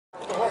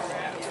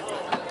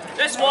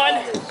This one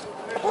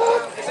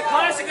is a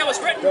classic that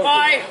was written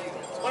by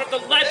one of the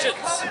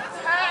legends.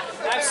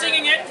 I'm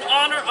singing it in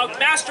honor of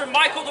Master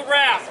Mikel the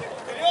Ram.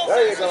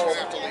 There you go.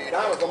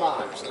 Now come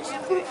on.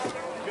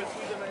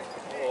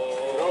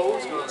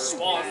 Oh,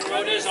 Swan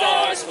road is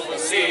ours for the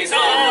season,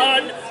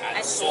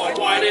 and sword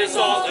wine is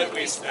all that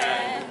we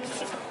spend.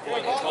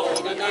 For the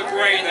cold and the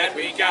grain that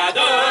we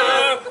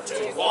gather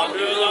to wander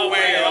the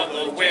way of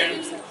the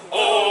wind.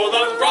 Oh,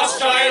 the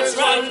frost giants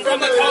run from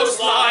the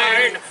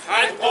coastline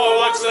and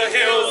bulwarks the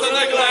hills and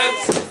the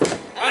glens.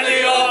 And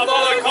the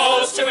all-father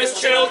calls to his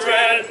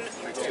children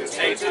to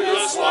take to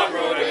the Swan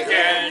road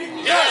again.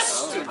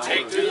 Yes, to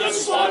take to the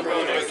Swan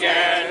road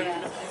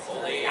again.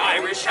 For the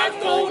Irish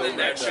have gold in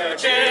their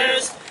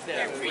churches,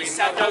 their priests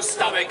have no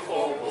stomach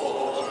for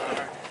war.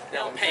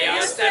 They'll pay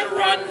us then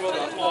run for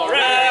the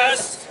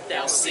forest.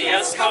 They'll see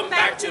us come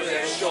back to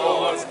their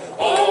shores.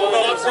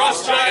 Oh, the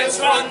frost giants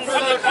run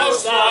from the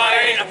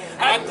coastline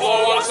and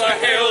bulwarks the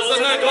hills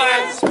and the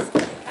glens.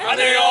 And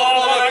the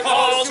all-father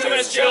calls to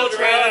his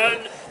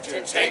children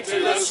to take to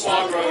the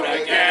Swan road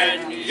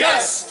again.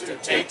 Yes, to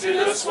take to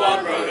the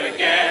Swan road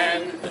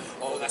again.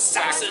 Oh, the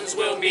Saxons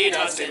will meet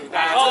us in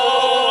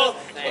battle.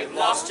 They've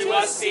lost to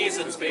us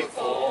seasons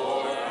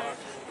before.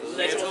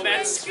 Little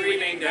men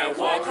screaming their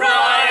war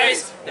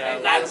cries, their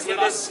lads live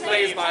as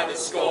slaves by the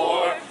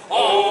score.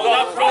 Oh,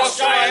 the frost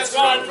giants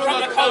run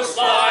from the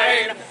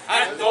coastline,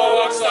 and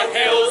bulwarks the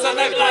hills and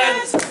the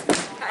glens.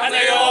 And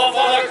the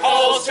all-father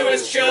calls to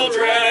his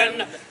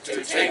children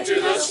to take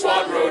to the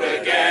Swan road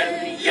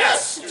again.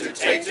 Yes, to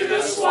take to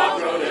the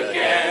Swan road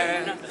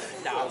again.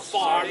 Now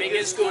farming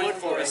is good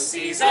for a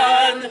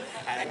season,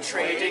 and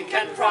trading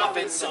can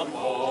profit some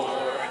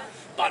more.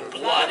 But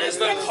blood is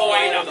the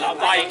coin of the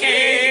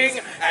Viking,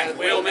 and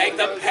will make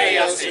them pay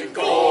us in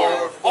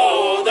gore.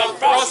 Oh, the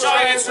frost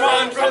giants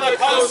run from the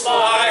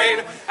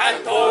coastline,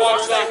 and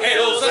bulwarks the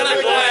hills and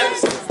the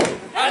glens.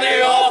 And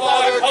the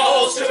all-father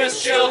calls to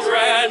his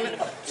children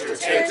to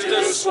take to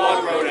the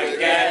Swan road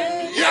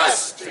again.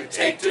 Yes, to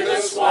take to the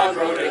Swan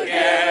road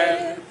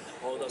again.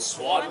 Oh, the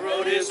Swan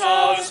road is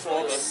ours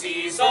for the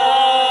season,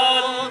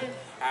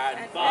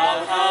 and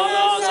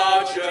Valhalla's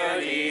our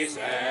journey's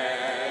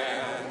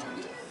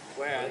end,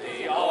 where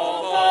the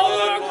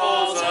all-father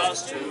calls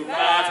us to